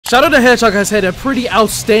Shadow the Hedgehog has had a pretty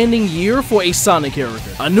outstanding year for a Sonic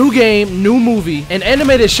character. A new game, new movie, an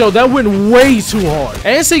animated show that went way too hard,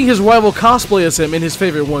 and seeing his rival cosplay as him in his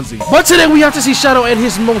favorite onesie. But today we have to see Shadow at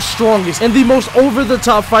his most strongest and the most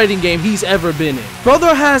over-the-top fighting game he's ever been in.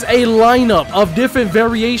 Brother has a lineup of different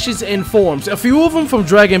variations and forms, a few of them from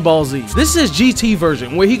Dragon Ball Z. This is his GT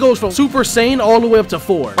version, where he goes from Super Saiyan all the way up to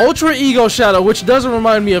 4. Ultra Ego Shadow, which doesn't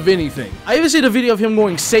remind me of anything. I even see the video of him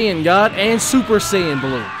going Saiyan God and Super Saiyan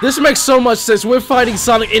Blue. This makes so much sense. We're fighting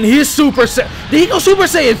Sonic in his Super Saiyan. Did he go Super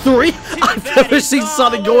Saiyan 3? I've never seen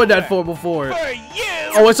Sonic go in that form before.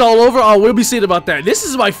 Oh, it's all over? Oh, we'll be seeing about that. This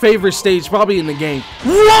is my favorite stage probably in the game.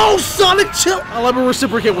 Whoa, Sonic, chill. I'll let me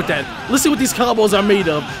reciprocate with that. Let's see what these combos are made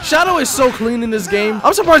of. Shadow is so clean in this game.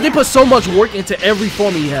 I'm surprised they put so much work into every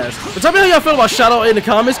form he has. But tell me how y'all feel about Shadow in the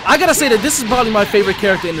comments. I gotta say that this is probably my favorite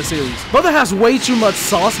character in the series. Brother has way too much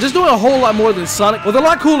sauce. Just doing a whole lot more than Sonic with a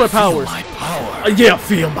lot cooler powers. Feel my power. Yeah,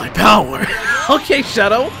 feel my power. Okay,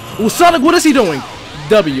 Shadow. Well, Sonic, what is he doing?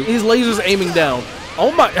 W. His laser's aiming down.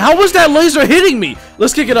 Oh my, how was that laser hitting me?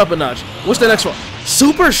 Let's kick it up a notch. What's the next one?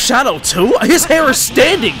 Super Shadow 2? His hair is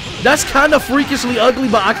standing. That's kind of freakishly ugly,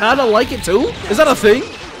 but I kind of like it too. Is that a thing?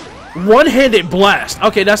 One-handed blast.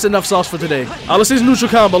 Okay, that's enough sauce for today. Let's see his neutral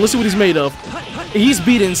combo. Let's see what he's made of. He's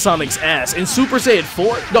beating Sonic's ass in Super Saiyan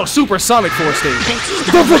 4? No, Super Sonic 4 stage.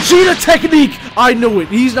 The Vegeta technique! I knew it.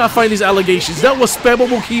 He's not fighting these allegations. That was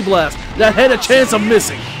spammable key blast. That had a chance of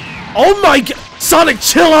missing. Oh my god! Sonic,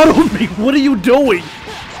 chill out on me! What are you doing?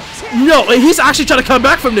 No, he's actually trying to come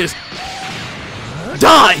back from this.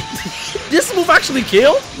 Die! This move actually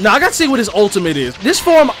killed? Now I gotta see what his ultimate is. This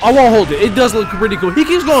form, I won't hold it. It does look pretty cool. He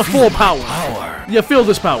keeps going full power. Yeah, feel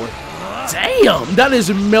this power. Damn, that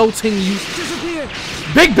is melting you.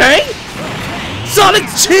 Big Bang? Sonic,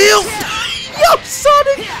 chill! Yo,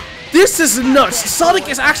 Sonic! This is nuts. Sonic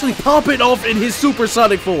is actually popping off in his Super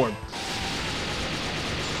Sonic form.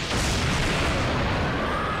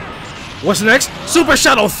 What's next? Super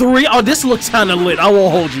Shadow 3. Oh, this looks kind of lit. I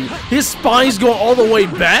won't hold you. His spine's going all the way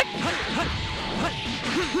back.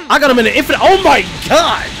 I got him in an infinite. Oh my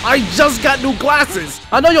god! I just got new glasses.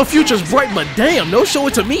 I know your future's bright, but damn, don't show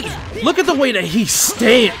it to me. Look at the way that he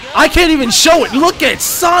stands. I can't even show it. Look at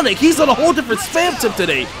Sonic. He's on a whole different spam tip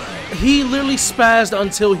today. He literally spazzed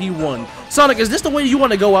until he won. Sonic, is this the way you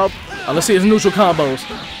want to go out? Let's see his neutral combos.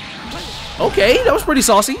 Okay, that was pretty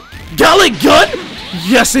saucy. Gallic Gun?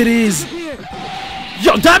 Yes, it is.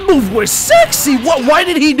 Yo, that move was sexy. What? Why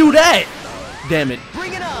did he do that? Damn it.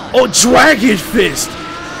 Oh, Dragon Fist.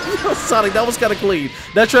 Yo, Sonic, that was kind of clean.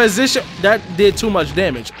 That transition, that did too much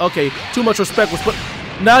damage. Okay, too much respect was put.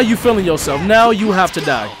 Now you feeling yourself. Now you have to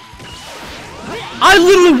die. I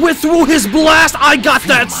literally went through his blast. I got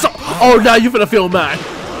that. Oh, now you finna feel mine.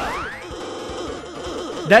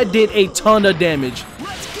 That did a ton of damage.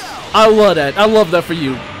 I love that. I love that for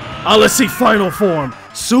you. Let's see final form.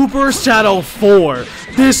 Super Shadow 4.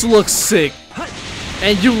 This looks sick.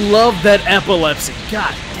 And you love that epilepsy.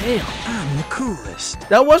 God damn. I'm the coolest.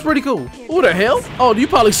 That was pretty cool. Who the hell? Oh, you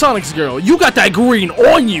probably Sonic's girl. You got that green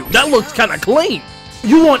on you. That looks kind of clean.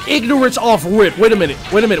 You want ignorance off rip. Wait a minute.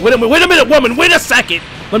 Wait a minute. Wait a minute. Wait a minute, woman. Wait a second.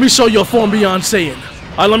 Let me show you a form beyond Saiyan.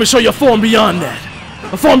 Let me show you a form beyond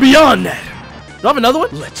that. A form beyond that. Do I have another one?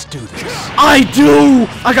 Let's do this. I do.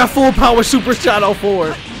 I got full power Super Shadow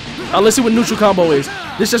 4. Let's see what neutral combo is.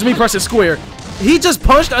 This is just me pressing square. He just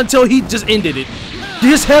punched until he just ended it.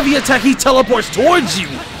 This heavy attack, he teleports towards you.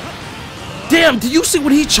 Damn, do you see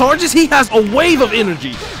when he charges? He has a wave of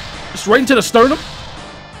energy. Just right into the sternum.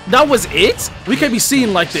 That was it? We can't be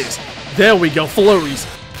seen like this. There we go, flurries.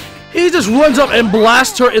 He just runs up and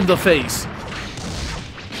blasts her in the face.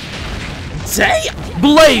 Damn!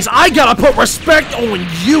 Blaze, I gotta put respect on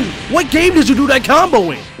you. What game did you do that combo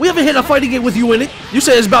in? We haven't hit a fighting game with you in it. You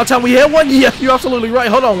said it's about time we had one? Yeah, you're absolutely right.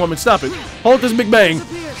 Hold on, woman, stop it. Hold this Big Bang.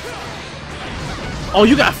 Oh,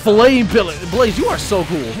 you got flame pillar. Blaze, you are so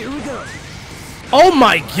cool. Here we go. Oh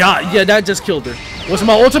my god. Yeah, that just killed her. What's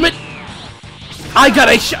my ultimate? I got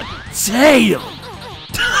a shot. Damn.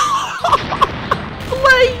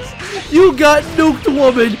 Blaze, you got nuked,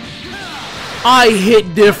 woman. I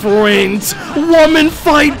hit different. Woman,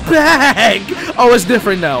 fight back. Oh, it's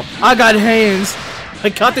different now. I got hands. I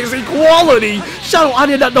got this equality. Shadow, I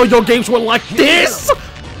did not know your games were like this.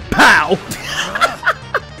 Pow.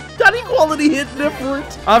 That equality hit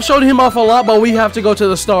different. I've shown him off a lot, but we have to go to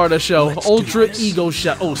the star of the show. Ultra Ego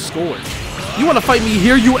Shot. Oh, scored. You want to fight me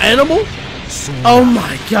here, you animal? Oh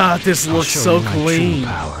my god, this looks so clean.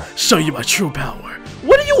 Show you my true power.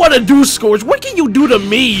 What do you want to do, Scourge? What can you do to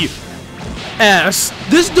me? Ass.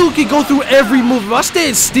 This dude can go through every move. If I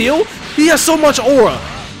stand still, he has so much aura.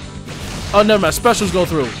 Oh, never mind. Specials go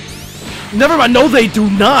through. Never mind. No, they do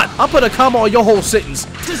not. I'll put a comma on your whole sentence.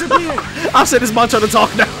 I said it's my turn to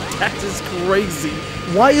talk now. That is crazy.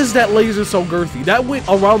 Why is that laser so girthy? That went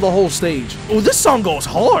around the whole stage. Oh, this song goes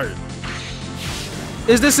hard.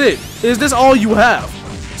 Is this it? Is this all you have?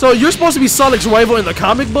 So you're supposed to be Sonic's rival in the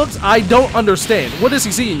comic books? I don't understand. What does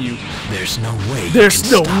he see in you? There's no way.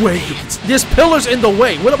 There's no way. There's pillars in the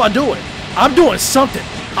way. What am I doing? I'm doing something.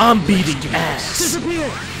 I'm beating ass.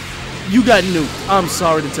 You got nuked. I'm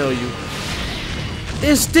sorry to tell you.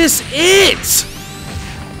 Is this it?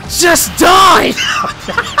 Just die!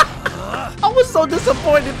 I was so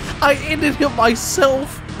disappointed. I ended him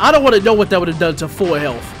myself. I don't want to know what that would have done to full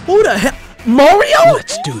health. Who the hell? Mario?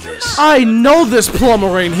 Let's do this. I know this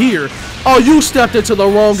plumber ain't here. Oh, you stepped into the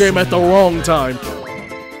wrong game at the wrong time.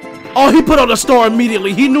 Oh, he put on a star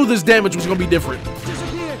immediately. He knew this damage was going to be different.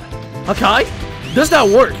 Okay? Does that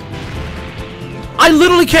work? I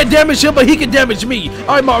literally can't damage him, but he can damage me.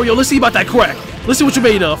 Alright, Mario, let's see about that crack. Let's see what you're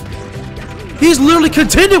made of. He's literally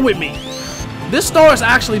contending with me. This star is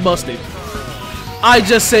actually busted. I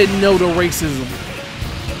just said no to racism.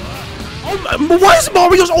 Oh, why is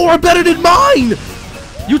Mario's aura better than mine?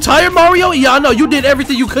 You tired, Mario? Yeah, I know. You did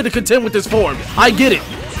everything you could to contend with this form. I get it.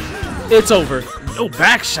 It's over. No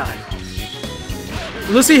back shot.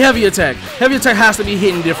 Let's see heavy attack. Heavy attack has to be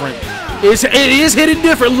hitting different. It is hitting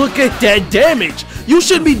different. Look at that damage. You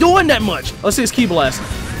shouldn't be doing that much. Let's see his ki blast.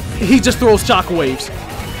 He just throws shockwaves.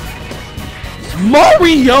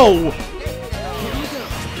 Mario!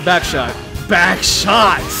 Back shot. Back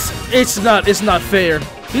shots. It's not fair.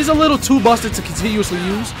 He's a little too busted to continuously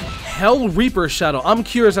use. Hell Reaper Shadow. I'm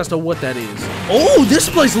curious as to what that is. Oh, this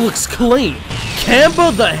place looks clean.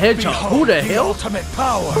 Kamba the Hedgehog. Who the hell? Ultimate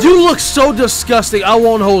power. You look so disgusting. I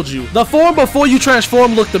won't hold you. The form before you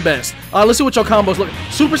transform looked the best. Let's see what your combos look.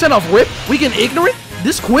 Super Saiyan off Rip. We can ignorant.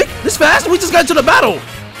 This quick? This fast? We just got into the battle.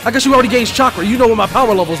 I guess you already gained chakra. You know what my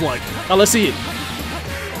power level's like. Let's see it.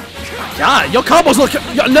 God, your combos look.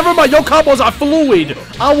 Never mind. Your combos are fluid.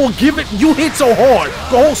 I will give it. You hit so hard.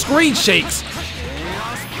 The whole screen shakes.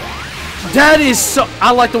 That is so.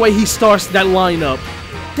 I like the way he starts that lineup.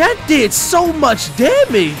 That did so much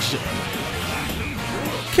damage.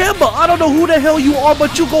 Kemba, I don't know who the hell you are,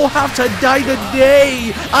 but you gonna have to die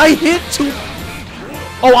today. I hit two.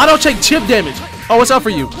 Oh, I don't take chip damage. Oh, it's up for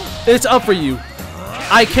you. It's up for you.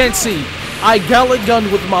 I can't see. I gallop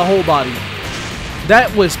gunned with my whole body.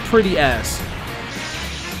 That was pretty ass.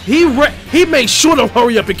 He made sure to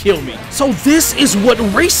hurry up and kill me. So this is what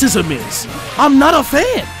racism is. I'm not a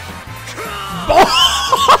fan.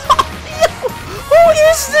 Who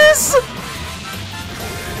is this?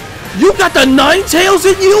 You got the nine tails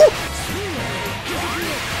in you?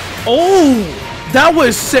 Oh, that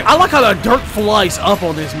was sick. I like how the dirt flies up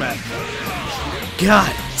on this map.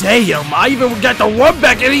 God damn, I even got the run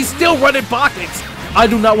back and he's still running pockets. I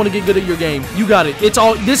do not want to get good at your game. You got it. It's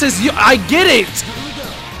all, this is you. I get it.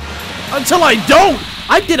 Until I don't.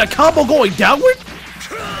 I did a combo going downward.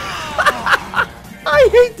 I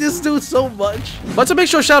hate this dude so much. But to make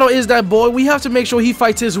sure Shadow is that boy, we have to make sure he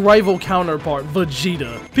fights his rival counterpart,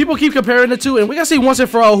 Vegeta. People keep comparing the two, and we gotta see once and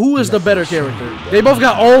for all who is the better character. They both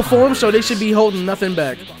got all forms, so they should be holding nothing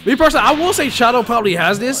back. Me personally, I will say Shadow probably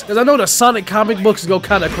has this, because I know the Sonic comic books go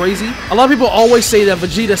kind of crazy. A lot of people always say that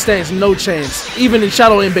Vegeta stands no chance, even in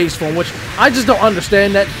Shadow in base form, which I just don't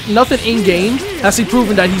understand that. Nothing in-game has he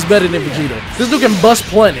proven that he's better than Vegeta. This dude can bust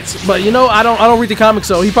planets, but you know, I don't read the comics,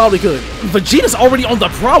 so he probably could. Vegeta's already on the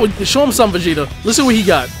prowl. Show him some, Vegeta. Let's see what he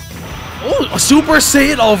got. Oh, a Super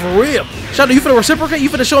Saiyan off Rip. Shadow, you finna reciprocate? You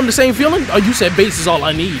finna show him the same feeling? Oh, you said base is all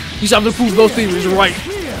I need. You should have to prove those theories right.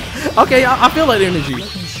 Okay, I feel that energy.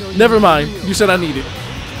 Never mind. You said I need it.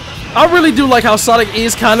 I really do like how Sonic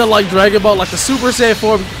is kind of like Dragon Ball, like the Super Saiyan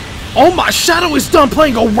form. Oh my, Shadow is done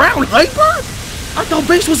playing around Hyper? I thought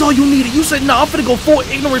base was all you needed. You said, nah, I'm finna go full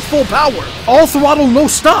ignorance, full power. All throttle, no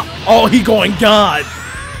stop. Oh, he going God.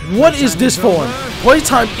 What is this form?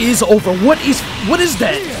 Playtime is over. What is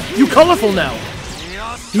that? You colorful now.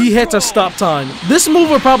 He had to stop time. This move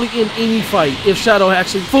would probably end any fight if Shadow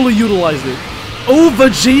actually fully utilized it. Oh,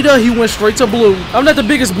 Vegeta, he went straight to blue. I'm not the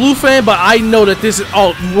biggest blue fan, but I know that this is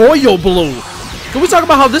royal blue. Can we talk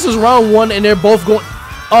about how this is round one and they're both going?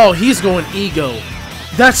 Oh, he's going ego.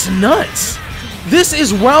 That's nuts. This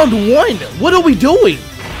is round one. What are we doing?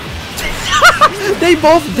 They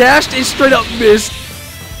both dashed and straight up missed.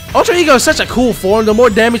 Ultra Ego is such a cool form. The more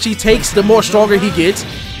damage he takes, the more stronger he gets.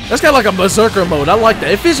 That's kind of like a berserker mode. I like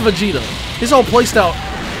that. It fits Vegeta. His whole playstyle.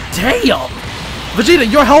 Damn.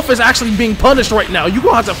 Vegeta, your health is actually being punished right now. You're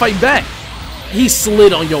going to have to fight back. He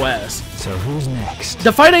slid on your ass. So who's next?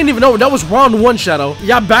 The fight ain't even over. That was round 1, Shadow.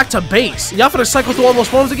 Y'all back to base. Y'all finna cycle through all those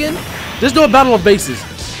forms again? Let's do a battle of bases.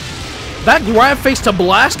 That grab face to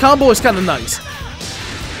blast combo is kind of nice.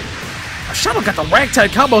 Shadow got the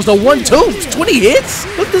ragtag combos, the 1-2s, 20 hits?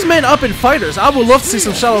 Look this man up in fighters. I would love to see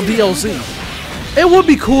some Shadow DLC. It would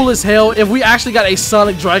be cool as hell if we actually got a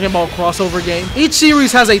Sonic Dragon Ball crossover game. Each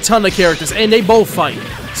series has a ton of characters, and they both fight.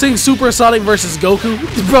 Seeing Super Sonic versus Goku,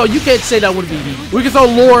 bro, you can't say that wouldn't be me. We can throw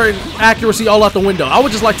lore and accuracy all out the window. I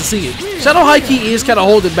would just like to see it. Shadow high-key is kind of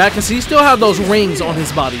holding back, because he still have those rings on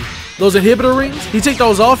his body. Those inhibitor rings. He take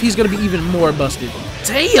those off, he's going to be even more busted.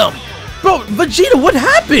 Damn! Bro, Vegeta, what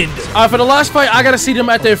happened? Alright, for the last fight, I got to see them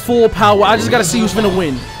at their full power. I just got to see who's finna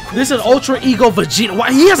win. This is Ultra Ego Vegeta.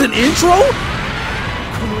 Why, he has an intro?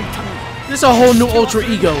 This is a whole new Ultra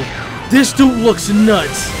Ego. This dude looks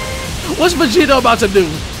nuts. What's Vegeta about to do?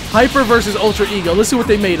 Hyper versus Ultra Ego. Let's see what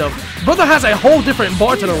they made of. Brother has a whole different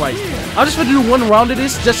bar to the right. I'm just gonna do one round of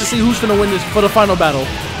this just to see who's gonna win this for the final battle.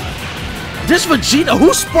 This Vegeta,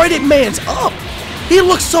 who sprayed it man's up? He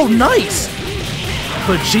looks so nice.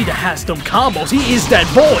 Vegeta has them combos. He is that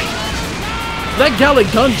boy. That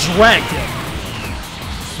Gallic gun dragged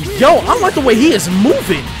him. Yo, I like the way he is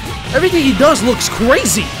moving. Everything he does looks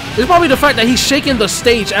crazy. It's probably the fact that he's shaking the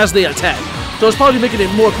stage as they attack. So it's probably making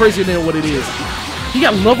it more crazy than what it is. He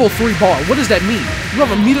got level 3 bar. What does that mean? You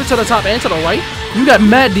have a meter to the top and to the right? You got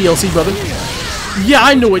mad DLC, brother. Yeah,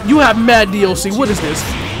 I knew it. You have mad DLC. What is this?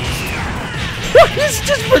 What is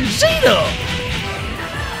this Vegeta?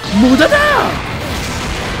 Mudada!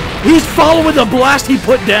 He's following the blast he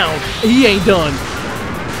put down. He ain't done.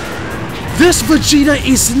 This Vegeta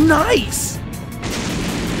is nice.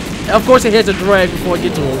 Of course, it has a drag before I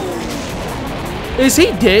get to him. Is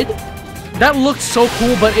he dead? That looked so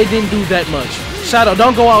cool, but it didn't do that much. Shadow,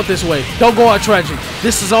 don't go out this way. Don't go out tragic.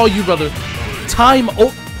 This is all you, brother. Time.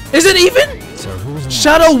 Oh, is it even?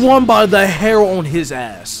 Shadow won by the hair on his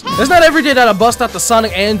ass. It's not every day that I bust out the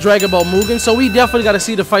Sonic and Dragon Ball Mugen, so we definitely got to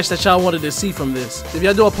see the fights that y'all wanted to see from this. If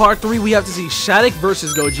y'all do a part 3, we have to see Shattuck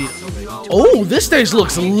versus Gogeta. Oh, this stage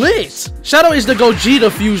looks lit. Shadow is the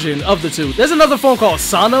Gogeta fusion of the two. There's another form called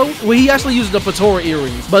Sano, where he actually uses the Patora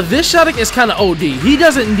earrings. But this Shattuck is kind of OD. He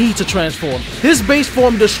doesn't need to transform. His base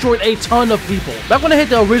form destroyed a ton of people. Back when they hit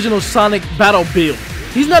the original Sonic battle build.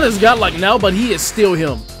 He's not as godlike now, but he is still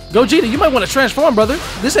him. Gogeta, you might want to transform, brother.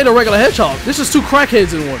 This ain't a regular Hedgehog. This is 2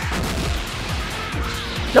 crackheads in one.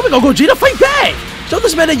 There we go, Gogeta, fight back! Show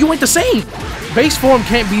this man that you ain't the same. Base form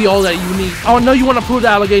can't be all that you need. Oh, no, you want to prove the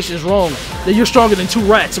allegations wrong. That you're stronger than 2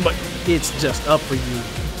 rats, but it's just up for you.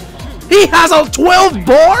 He has a 12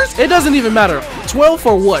 bars? It doesn't even matter. 12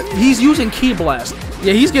 for what? He's using Ki Blast.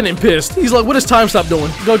 Yeah, he's getting pissed. He's like, what is Time Stop doing?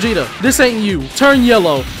 Gogeta, this ain't you. Turn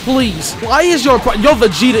yellow, please. Why is your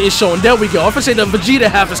Vegeta is showing? There we go. I'm gonna say the Vegeta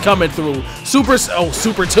half is coming through. Super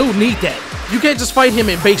 2 need that. You can't just fight him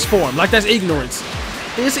in base form. Like, that's ignorance.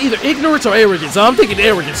 It's either ignorance or arrogance. I'm thinking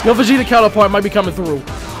arrogance. Your Vegeta counterpart might be coming through.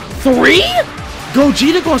 3?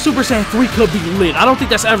 Gogeta going Super Saiyan 3 could be lit. I don't think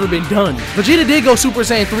that's ever been done. Vegeta did go Super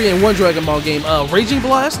Saiyan 3 in one Dragon Ball game. Raging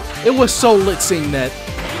Blast? It was so lit seeing that.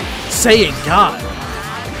 Saiyan God.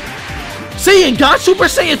 Saiyan God Super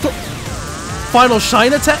Saiyan 3. Final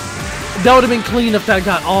Shine Attack? That would have been clean if that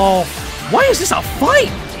got off. Why is this a fight?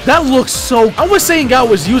 That looks so... I wish Saiyan God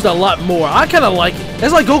was used a lot more. I kind of like it.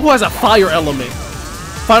 It's like Goku has a fire element.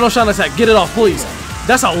 Final Shine Attack. Get it off, please.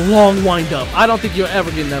 That's a long wind up. I don't think you're ever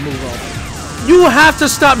getting that move off. You have to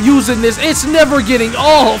stop using this. It's never getting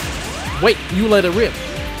off. Wait, you let it rip.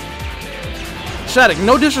 Shattuck,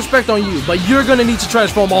 no disrespect on you, but you're going to need to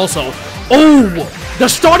transform also. Oh! The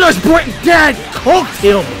Stardust break that cooked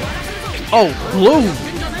him. Oh, Blue.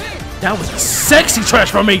 That was a sexy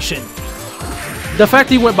transformation. The fact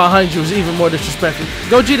he went behind you is even more disrespectful.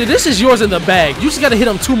 Gogeta, this is yours in the bag. You just got to hit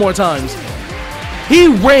him 2 more times. He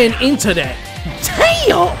ran into that.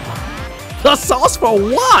 Damn. The sauce for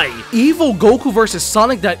why? Evil Goku versus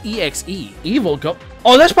Sonic.exe. Evil Goku.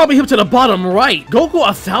 Oh, that's probably him to the bottom right. Goku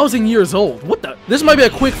 1,000 years old. What the? This might be a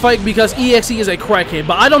quick fight because EXE is a crackhead,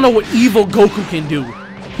 but I don't know what Evil Goku can do.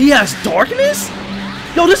 He has darkness?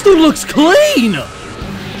 Yo, this dude looks clean.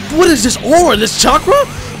 What is this aura? This chakra?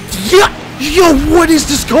 Yeah. Yo, what is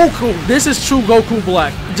this Goku? This is true Goku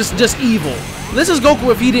Black. Just evil. This is Goku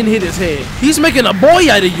if he didn't hit his head. He's making a boy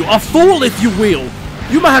out of you. A fool, if you will.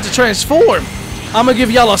 You might have to transform. I'm gonna give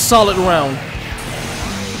y'all a solid round.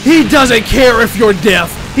 He doesn't care if you're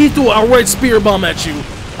deaf. He threw a red spear bomb at you.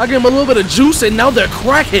 I gave him a little bit of juice and now they're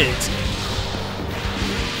crackheads.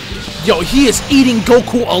 Yo, he is eating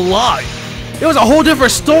Goku alive. It was a whole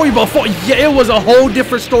different story before. Yeah, it was a whole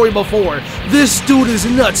different story before. This dude is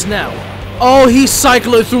nuts now. Oh, he's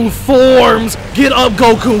cycling through forms. Get up,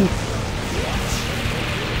 Goku.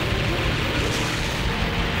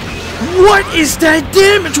 What is that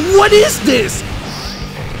damage? What is this?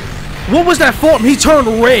 What was that form? He turned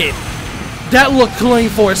red. That looked clean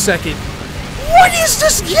for a second. What is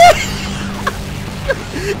this game?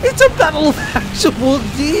 It's a battle of actual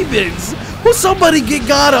demons. Will somebody get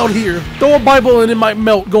God out here? Throw a Bible and it might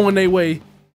melt going their way.